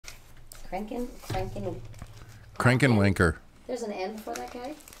Kraken? Wanker. There's an N for that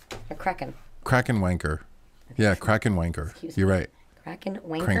guy? Or Kraken? Kraken Wanker. Yeah, Kraken Wanker. You're right. Kraken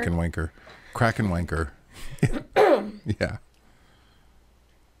Wanker? Kraken Wanker. Kraken Wanker. Yeah.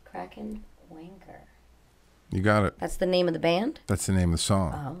 Kraken Wanker. You got it. That's the name of the band? That's the name of the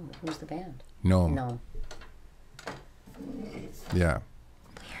song. Oh, who's the band? Gnome. Gnome. Yeah.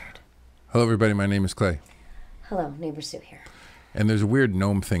 Weird. Hello, everybody. My name is Clay. Hello, Neighbor Sue here. And there's a weird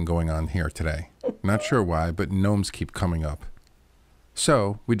gnome thing going on here today. Not sure why, but gnomes keep coming up.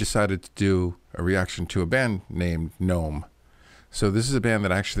 So we decided to do a reaction to a band named Gnome. So this is a band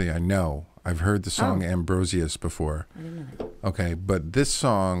that actually I know. I've heard the song Ambrosius before. I didn't know that. Okay, but this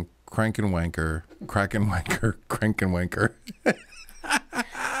song, Kraken Wanker, Kraken Wanker, Kraken Wanker.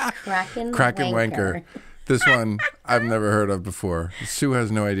 Kraken Wanker. This one I've never heard of before. Sue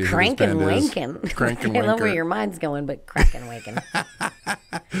has no idea who this band is. Kraken I love where your mind's going, but Kraken Wanker.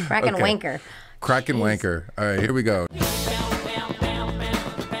 Kraken Wanker. Kraken Wanker. All right, here we go.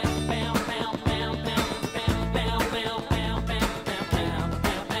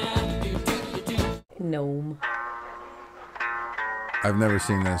 Gnome. I've never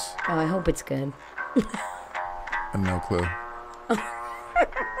seen this. Oh, I hope it's good. I have no clue.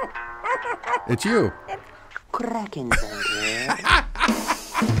 It's you. Kraken.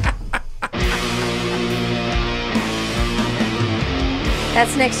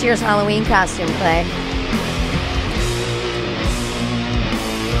 That's next year's Halloween costume, Clay.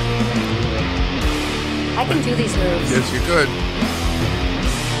 I can do these moves. Yes, you could.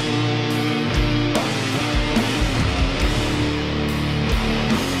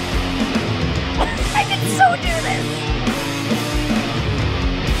 I can so do this.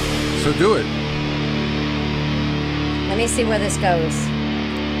 So do it. Let me see where this goes.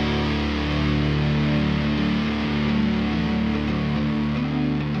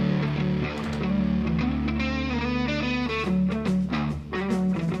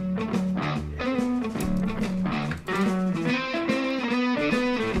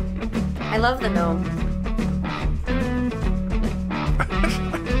 I love the gnome.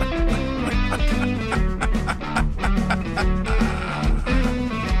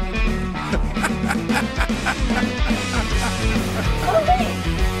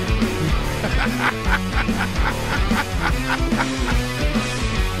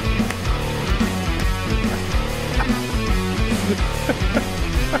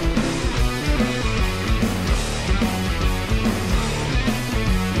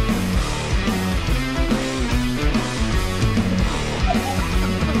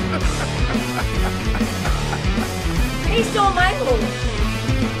 He stole my move.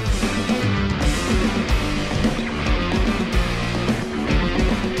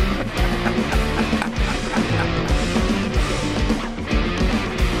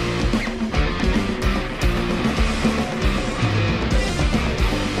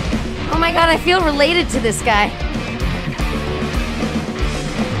 Oh my god, I feel related to this guy.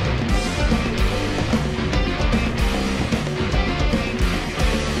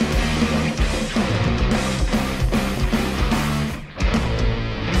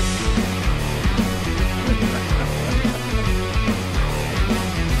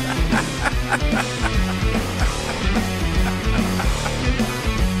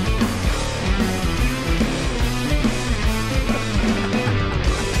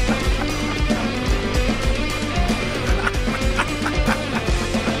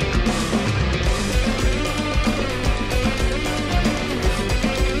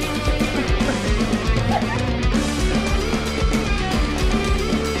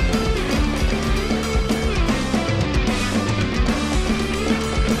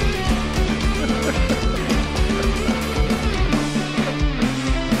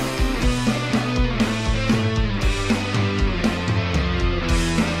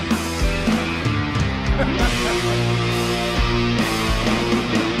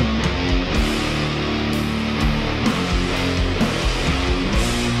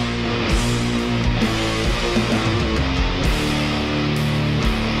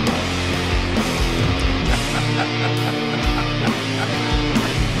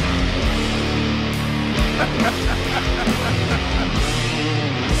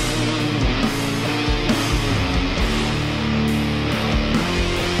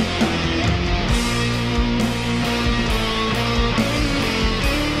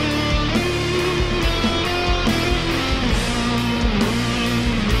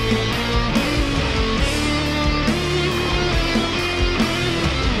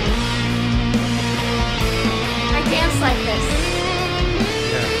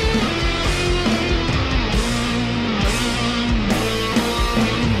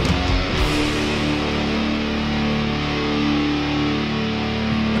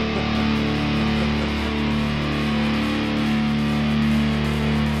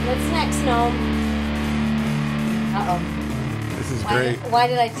 Gnome. Uh-oh. This is great. Why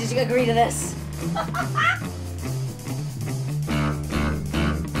did you agree to this?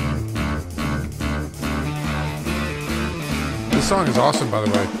 This song is awesome, by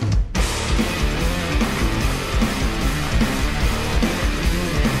the way.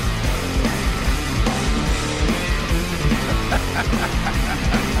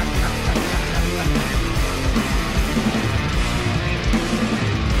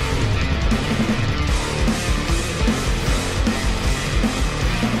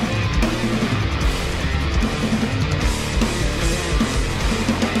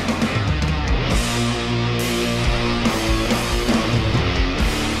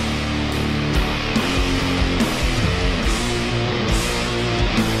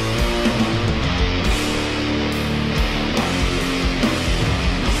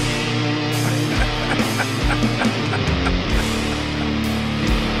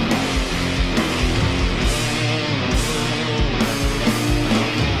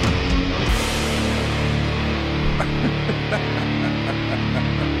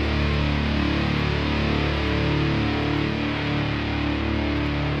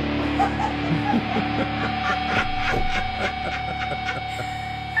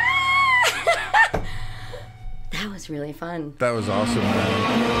 That was really fun. That was awesome,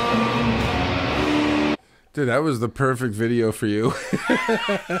 man. Dude, that was the perfect video for you.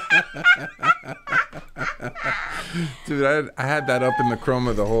 Dude, I had that up in the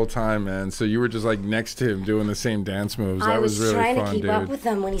chroma the whole time, man. So you were just like next to him doing the same dance moves. That was really fun, dude. I was trying to keep up with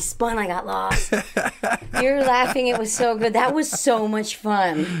him. When he spun, I got lost. You're laughing. It was so good. That was so much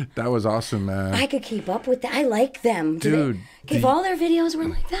fun. That was awesome, man. I could keep up with that. I like them. Dude. If all their videos were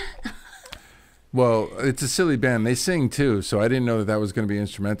like that. Well, it's a silly band. They sing too, so I didn't know that that was going to be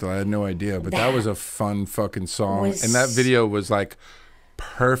instrumental. I had no idea, but that was a fun fucking song. And that video was like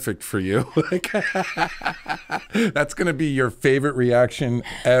perfect for you. Like, that's going to be your favorite reaction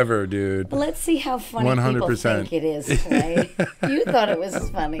ever, dude. Well, let's see how funny 100%. People think it is, Clay. You thought it was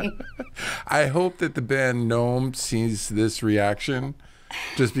funny. I hope that the band Gnome sees this reaction,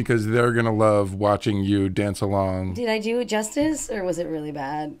 just because they're going to love watching you dance along. Did I do it justice, or was it really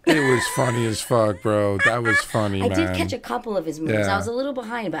bad? It was funny as fuck, bro. That was funny, man. I did catch a couple of his moves. Yeah. I was a little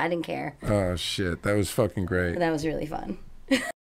behind, but I didn't care. Oh, shit. That was fucking great. But that was really fun.